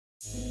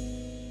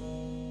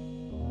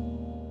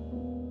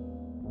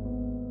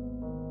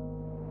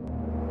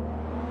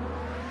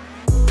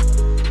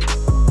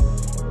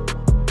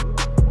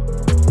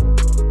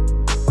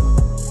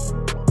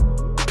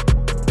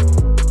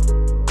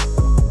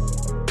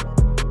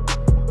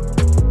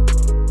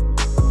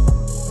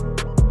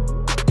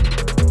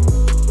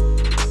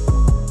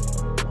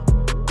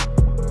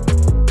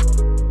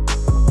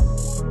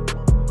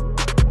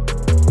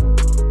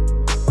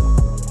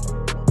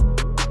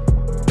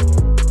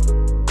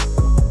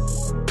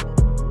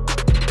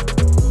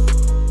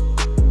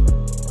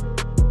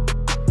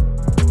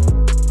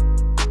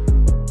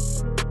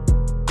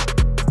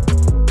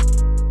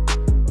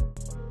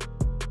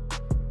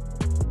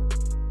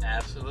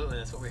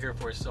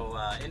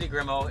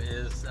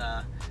is,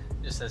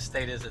 just as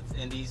stated, it's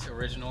Indy's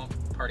original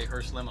party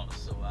hearse limos.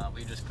 So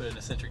we just put an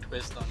eccentric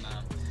twist on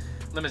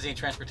limousine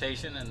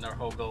transportation, and our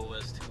whole goal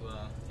is to,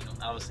 you know,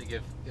 obviously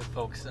give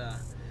folks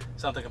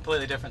something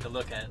completely different to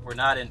look at. We're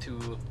not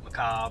into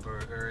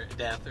macabre or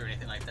death or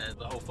anything like that.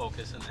 The whole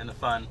focus and the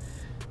fun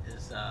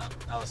is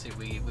obviously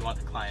we want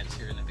the clients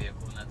here in the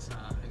vehicle, and that's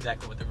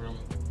exactly what the room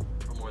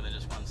for more than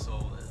just one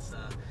soul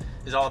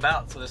is all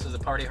about. So this is a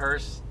party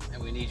hearse,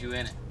 and we need you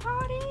in it.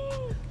 Party!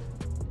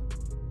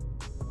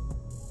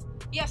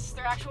 Yes,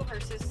 they're actual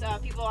hearses.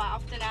 People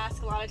often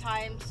ask a lot of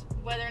times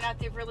whether or not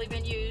they've really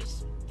been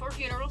used for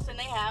funerals, and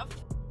they have.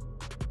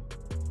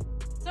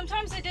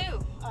 Sometimes I do.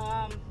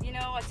 You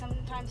know, I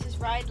sometimes just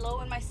ride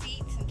low in my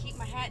seats and keep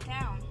my hat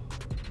down.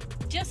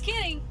 Just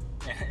kidding.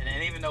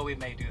 And even though we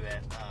may do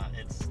that,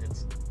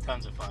 it's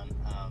tons of fun.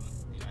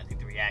 You know, I think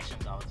the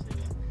reactions,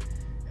 obviously,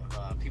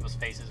 of people's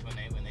faces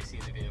when they see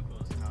the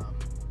vehicles,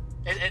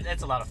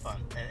 it's a lot of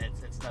fun.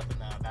 It's nothing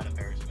about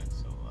embarrassment.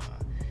 So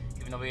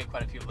even though we get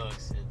quite a few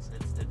looks,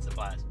 it's a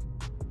blast.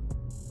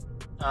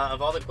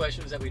 Of all the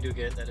questions that we do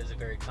get, that is a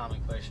very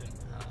common question,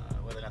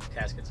 whether or not the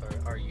caskets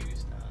are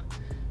used.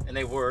 And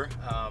they were.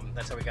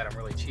 That's how we got them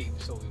really cheap.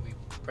 So we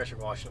pressure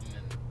washed them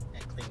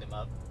and cleaned them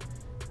up.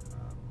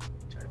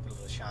 Try to put a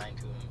little shine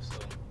to them. So.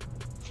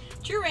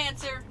 True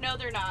answer, no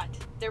they're not.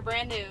 They're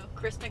brand new,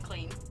 crisp and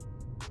clean.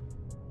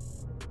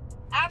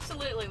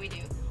 Absolutely we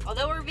do.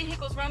 Although our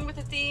vehicles run with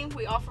a theme,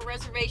 we offer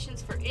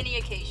reservations for any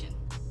occasion.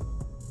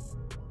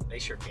 They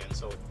sure can.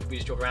 So we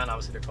just joke around.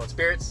 Obviously they're called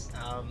spirits.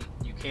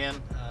 You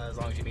can, as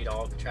long as you meet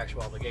all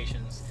contractual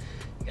obligations.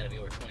 You gotta be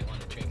over 21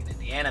 to drink in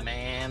Indiana,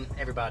 man.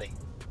 Everybody.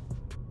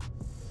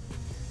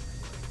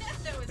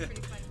 That was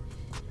pretty funny.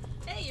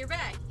 Hey, you're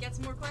back. Got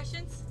some more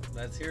questions?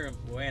 Let's hear them.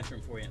 We'll answer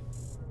them for you.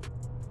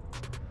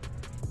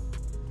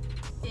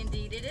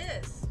 Indeed it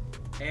is.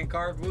 Hand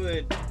carved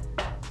wood.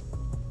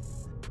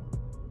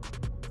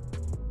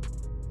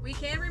 We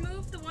can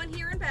remove the one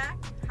here and back.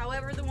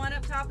 However, the one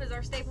up top is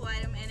our staple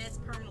item, and it's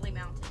permanently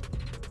mounted.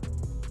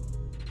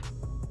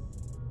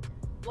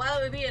 While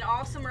it would be an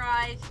awesome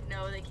ride,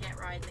 no, they can't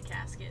ride the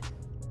casket.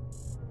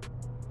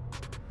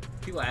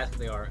 People ask if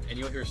they are, and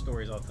you'll hear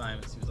stories all the time,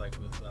 it seems like,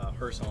 with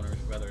hearse owners,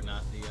 whether or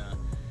not the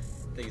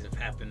things have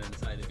happened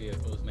inside the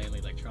vehicles, mainly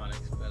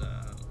electronics. But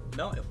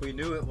no, if we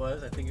knew it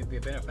was, I think it'd be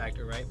a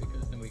benefactor, right?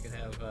 Because then we could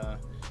have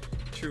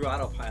true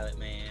autopilot,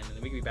 man, and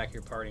then we could be back here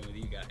partying with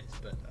you guys.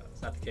 But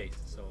it's not the case,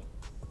 so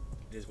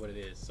it is what it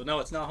is. So no,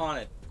 it's not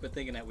haunted. Quit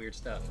thinking that weird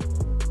stuff.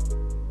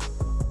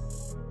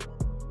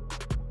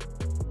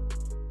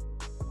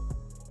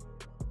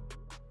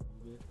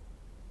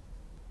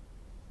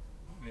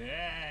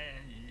 Yeah.